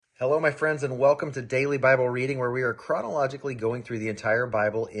Hello, my friends, and welcome to Daily Bible Reading, where we are chronologically going through the entire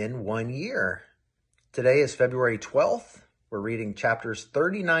Bible in 1 year. Today is February 12th. We're reading chapters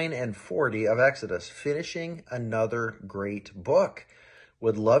 39 and 40 of Exodus, finishing another great book.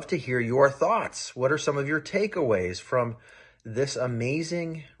 Would love to hear your thoughts. What are some of your takeaways from this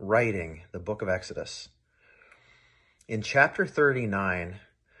amazing writing, the book of Exodus? In chapter 39,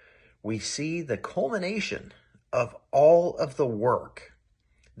 we see the culmination of all of the work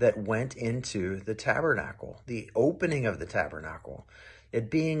that went into the tabernacle, the opening of the tabernacle,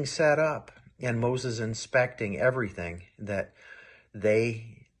 it being set up, and Moses inspecting everything that the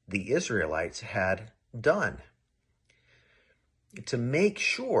Israelites, had done to make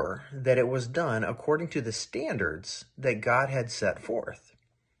sure that it was done according to the standards that God had set forth.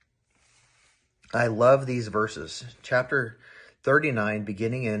 I love these verses. Chapter 39,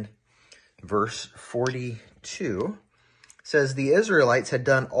 beginning in verse 42, says, the Israelites had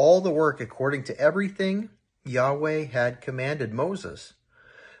done all the work according to everything Yahweh had commanded Moses.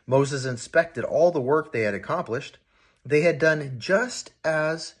 Moses inspected all the work they had accomplished. They had done just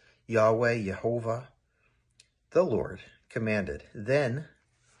as Yahweh, Jehovah, the Lord, commanded. Then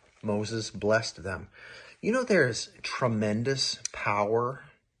Moses blessed them. You know, there's tremendous power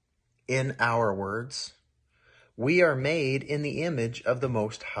in our words. We are made in the image of the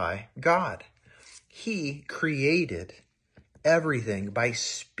Most High God. He created everything by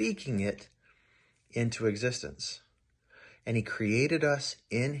speaking it into existence. And he created us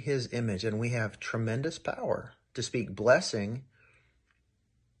in his image, and we have tremendous power to speak blessing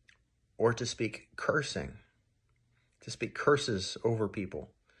or to speak cursing, to speak curses over people.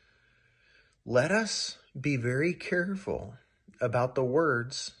 Let us be very careful about the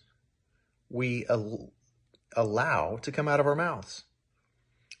words we allow to come out of our mouths.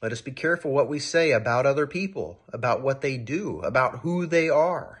 Let us be careful what we say about other people, about what they do, about who they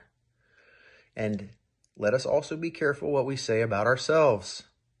are. And let us also be careful what we say about ourselves.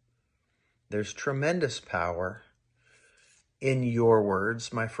 There's tremendous power in your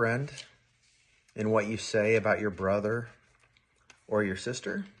words, my friend, in what you say about your brother or your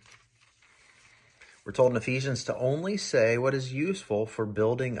sister. We're told in Ephesians to only say what is useful for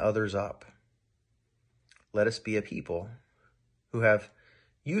building others up. Let us be a people who have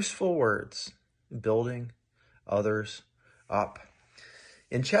useful words, building others up.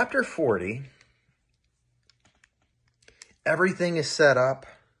 In chapter 40, everything is set up,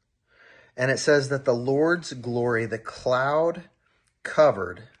 and it says that the Lord's glory, the cloud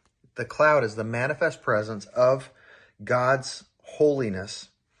covered, the cloud is the manifest presence of God's holiness,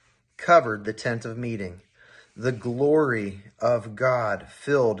 covered the tent of meeting. The glory of God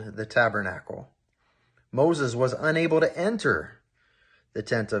filled the tabernacle. Moses was unable to enter the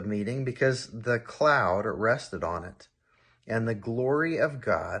tent of meeting because the cloud rested on it, and the glory of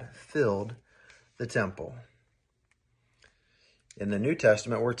God filled the temple. In the New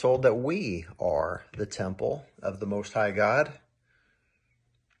Testament, we're told that we are the temple of the Most High God.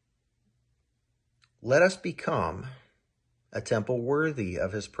 Let us become a temple worthy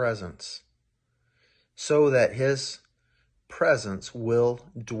of his presence, so that his presence will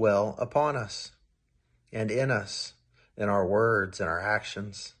dwell upon us and in us, in our words and our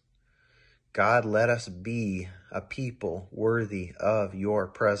actions. God, let us be a people worthy of your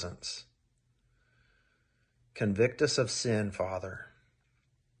presence. Convict us of sin, Father.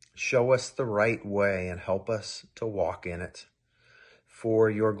 Show us the right way and help us to walk in it for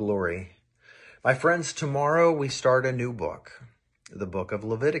your glory. My friends, tomorrow we start a new book, the book of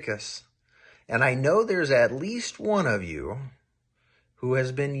Leviticus. And I know there's at least one of you who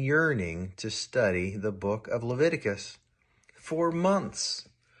has been yearning to study the book of Leviticus for months.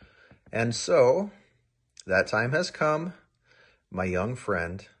 And so that time has come, my young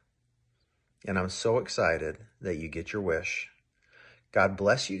friend, and I'm so excited that you get your wish. God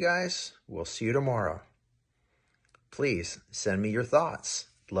bless you guys. We'll see you tomorrow. Please send me your thoughts.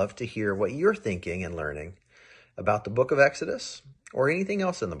 Love to hear what you're thinking and learning about the book of Exodus or anything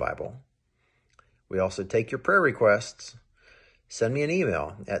else in the Bible. We also take your prayer requests. Send me an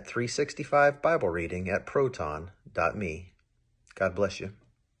email at 365biblereading@proton.me. God bless you.